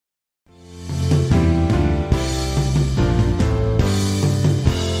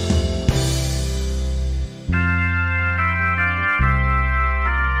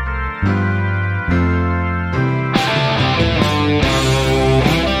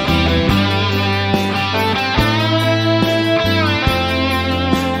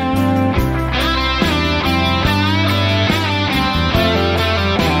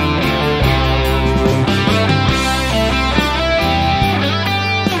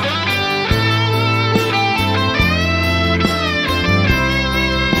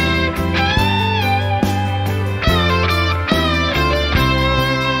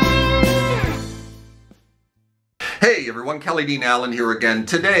everyone, Kelly Dean Allen here again.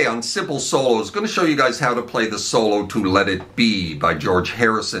 Today on Simple Solos, going to show you guys how to play the solo to Let It Be by George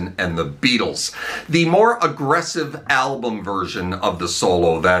Harrison and the Beatles. The more aggressive album version of the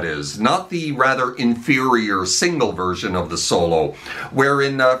solo, that is, not the rather inferior single version of the solo,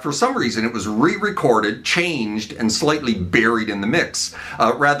 wherein for some reason it was re-recorded, changed, and slightly buried in the mix,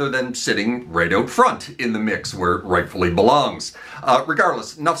 rather than sitting right out front in the mix where it rightfully belongs.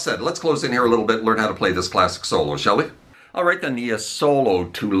 Regardless, enough said. Let's close in here a little bit and learn how to play this classic solo, shall we? Alright then, the solo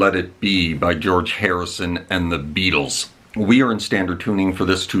to Let It Be by George Harrison and the Beatles. We are in standard tuning for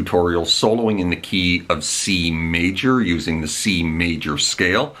this tutorial, soloing in the key of C major, using the C major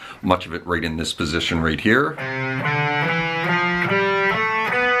scale. Much of it right in this position right here.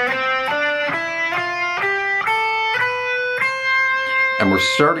 And we're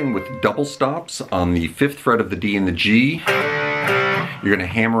starting with double stops on the 5th fret of the D and the G. You're going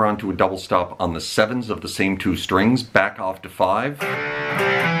to hammer onto a double stop on the 7s of the same two strings, back off to 5.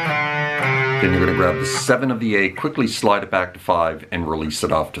 Then you're going to grab the 7 of the A, quickly slide it back to 5, and release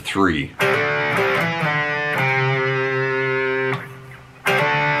it off to 3.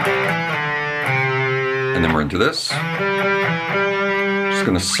 And then we're into this. Just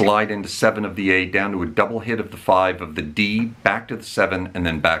going to slide into 7 of the A, down to a double hit of the 5 of the D, back to the 7, and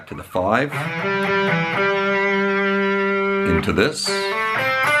then back to the 5. Into this. So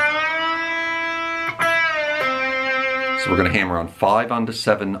we're going to hammer on 5 onto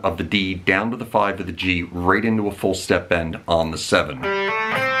 7 of the D, down to the 5 of the G, right into a full step bend on the 7. Going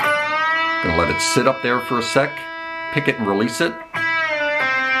to let it sit up there for a sec, pick it and release it,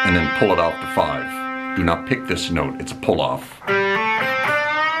 and then pull it off to 5. Do not pick this note, it's a pull off.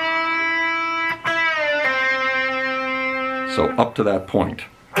 So up to that point.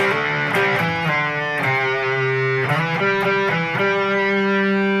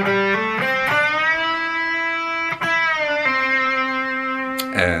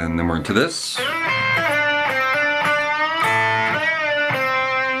 And then we're into this.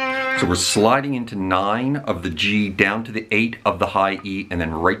 So we're sliding into 9 of the G, down to the 8 of the high E, and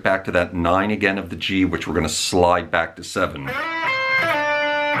then right back to that 9 again of the G, which we're going to slide back to 7.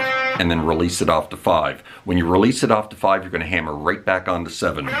 And then release it off to 5. When you release it off to 5, you're going to hammer right back onto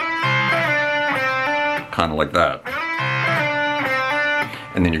 7. Kind of like that.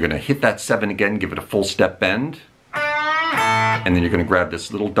 And then you're going to hit that 7 again, give it a full step bend. And then you're going to grab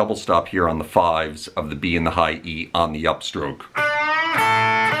this little double stop here on the 5s of the B and the high E on the upstroke.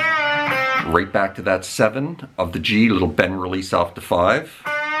 Right back to that 7 of the G, little bend release off to 5.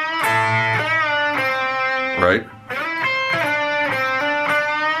 Right?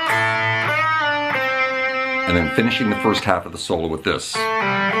 And then finishing the first half of the solo with this.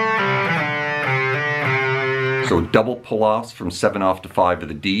 So double pull-offs from 7 off to 5 of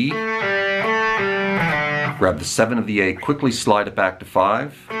the D. Grab the 7 of the A, quickly slide it back to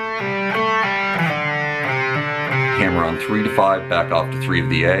 5. Hammer on 3 to 5, back off to 3 of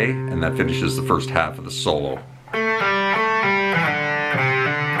the A, and that finishes the first half of the solo.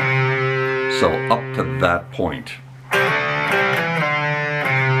 So up to that point.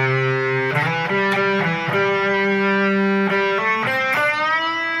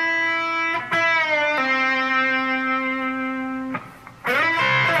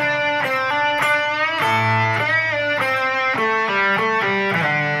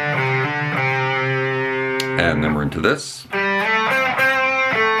 And then we're into this.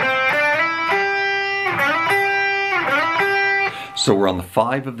 So we're on the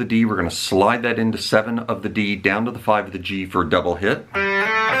 5 of the D, we're going to slide that into 7 of the D, down to the 5 of the G for a double hit.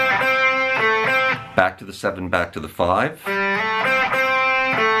 Back to the 7, back to the 5.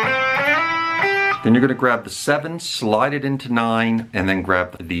 Then you're going to grab the 7, slide it into 9, and then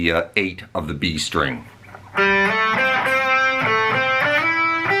grab the 8 of the B string.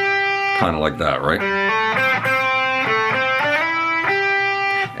 Kind of like that, right?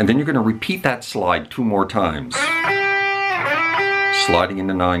 And then you're going to repeat that slide 2 more times. Sliding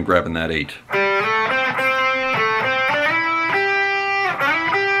into 9, grabbing that 8.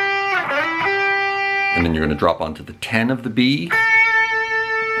 And then you're going to drop onto the 10 of the B,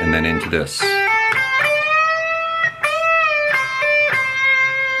 and then into this.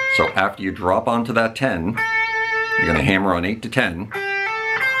 So after you drop onto that 10, you're going to hammer on 8 to 10.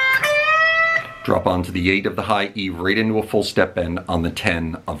 Drop onto the 8 of the high E, right into a full step bend on the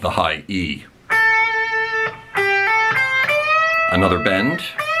 10 of the high E. Another bend.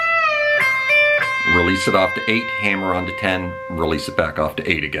 Release it off to 8, hammer onto 10, release it back off to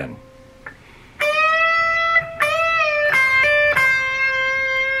 8 again.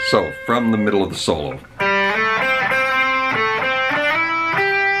 So, from the middle of the solo.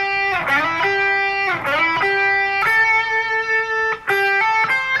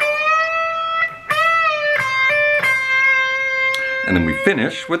 And then we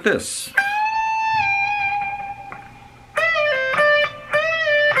finish with this.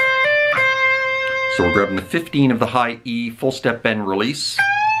 So we're grabbing the 15 of the high E, full step bend release.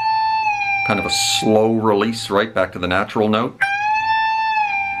 Kind of a slow release, right back to the natural note.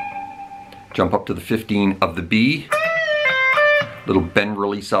 Jump up to the 15 of the B. Little bend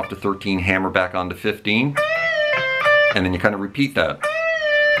release off to 13, hammer back onto 15. And then you kind of repeat that.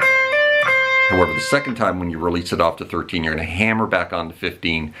 However, the second time when you release it off to 13, you're going to hammer back onto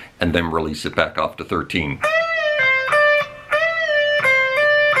 15 and then release it back off to 13.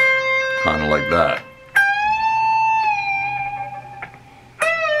 Kind of like that.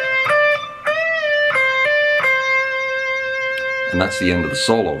 And that's the end of the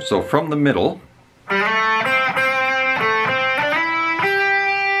solo. So from the middle,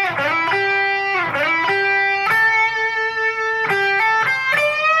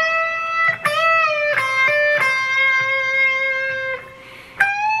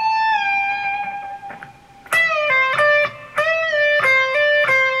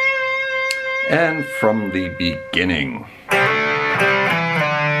 and from the beginning.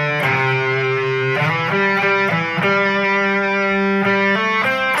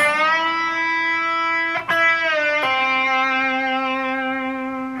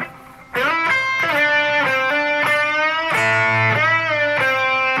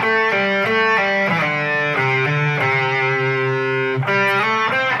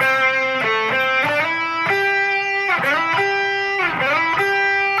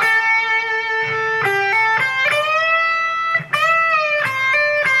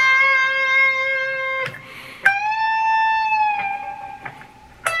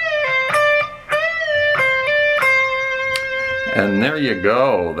 And there you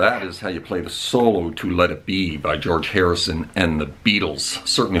go. That is how you play the solo to Let It Be by George Harrison and the Beatles.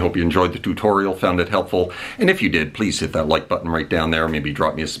 Certainly hope you enjoyed the tutorial, found it helpful. And if you did, please hit that like button right down there. Maybe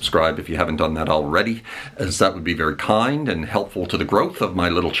drop me a subscribe if you haven't done that already, as that would be very kind and helpful to the growth of my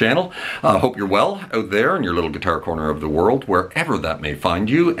little channel. Hope you're well out there in your little guitar corner of the world, wherever that may find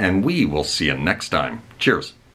you. And we will see you next time. Cheers.